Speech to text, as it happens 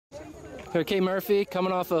Here, Kay Murphy,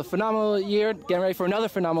 coming off a phenomenal year, getting ready for another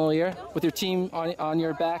phenomenal year with your team on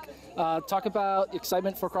your back. Talk about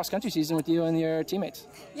excitement for cross-country season with you and your teammates.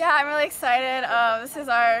 Yeah, I'm really excited. This is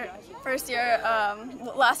our first year.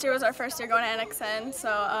 Last year was our first year going to NXN, so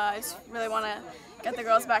I just really want to get the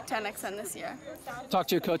girls back to NXN this year. Talk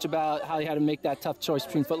to your coach about how you had to make that tough choice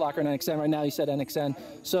between Foot Locker and NXN. Right now you said NXN.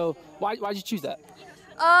 So why did you choose that?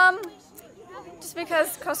 Just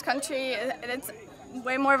because cross-country, it's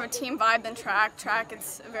way more of a team vibe than track. Track,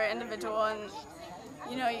 it's very individual, and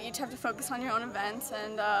you know, you each have to focus on your own events.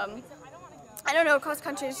 And I don't know,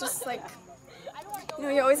 cross-country is just like, you know,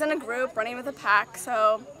 you're always in a group running with a pack.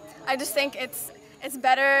 So I just think it's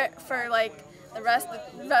better for like the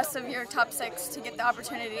rest of your top 6 to get the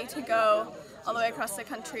opportunity to go all the way across the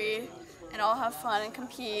country and all have fun and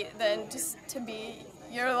compete than just to be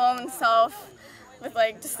your lone self with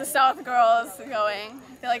like just the South girls going.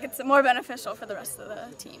 I feel like it's more beneficial for the rest of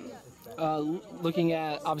the team. Looking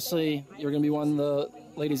at, obviously, you're going to be one of the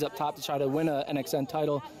ladies up top to try to win a NXN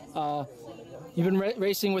title. You've been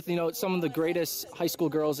racing with, you know, some of the greatest high school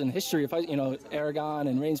girls in history, you know, Aragon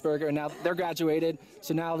and Rainsberger, and now they're graduated,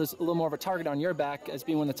 so now there's a little more of a target on your back as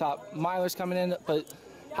being one of the top milers coming in. But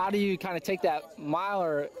how do you kind of take that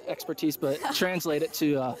miler expertise but translate it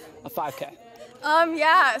to a 5K?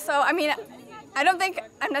 Yeah, so I mean, I don't think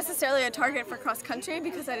I'm necessarily a target for cross country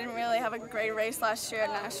because I didn't really have a great race last year at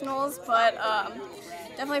nationals, but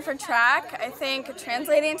definitely for track, I think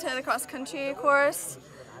translating to the cross country course,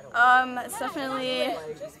 it's definitely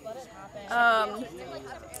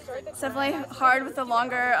hard with the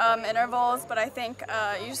longer intervals, but I think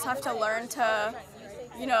you just have to learn to,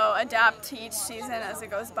 you know, adapt to each season as it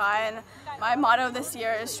goes by. And my motto this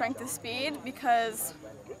year is strength of speed, because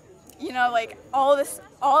you know, like all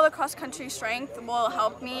the cross-country strength will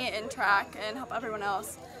help me in track and help everyone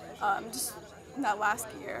else just in that last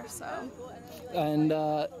year. So. And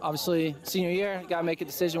obviously, senior year, you gotta make a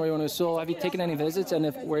decision where you want to go to school. Have you taken any visits,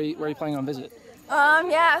 and where are you planning on visit?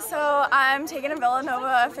 Yeah, so I'm taking a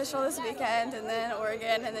Villanova official this weekend, and then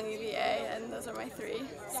Oregon, and then UVA, and those are my 3.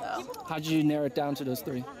 So. How did you narrow it down to those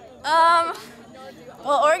 3?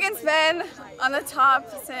 Well, Oregon's been on the top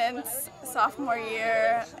since sophomore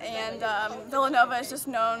year, and Villanova is just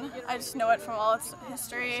known. I just know it from all its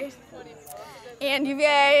history. And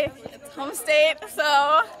UVA, it's home state,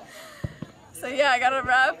 so yeah, I got to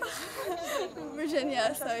rep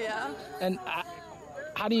Virginia, so yeah. And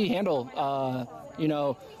how do you handle, you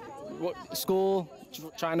know, school,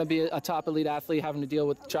 trying to be a top elite athlete, having to deal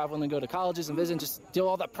with traveling and go to colleges and visiting, just deal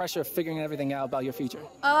with all that pressure of figuring everything out about your future?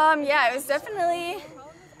 Yeah, it was definitely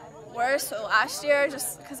worse last year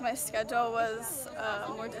just because my schedule was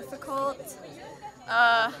more difficult.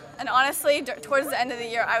 And honestly, towards the end of the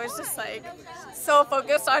year, I was just like so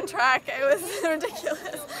focused on track, it was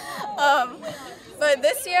ridiculous. But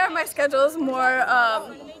this year, my schedule is more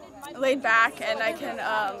laid back, and I can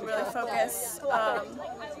really focus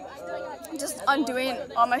just on doing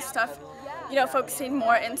all my stuff, you know, focusing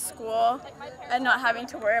more in school and not having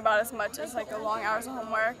to worry about as much as like the long hours of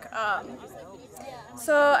homework.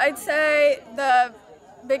 So I'd say the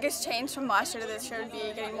biggest change from last year to this year would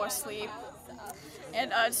be getting more sleep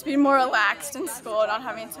and just being more relaxed in school, not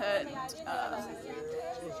having to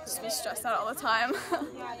just be stressed out all the time.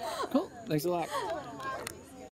 Cool. Thanks a lot.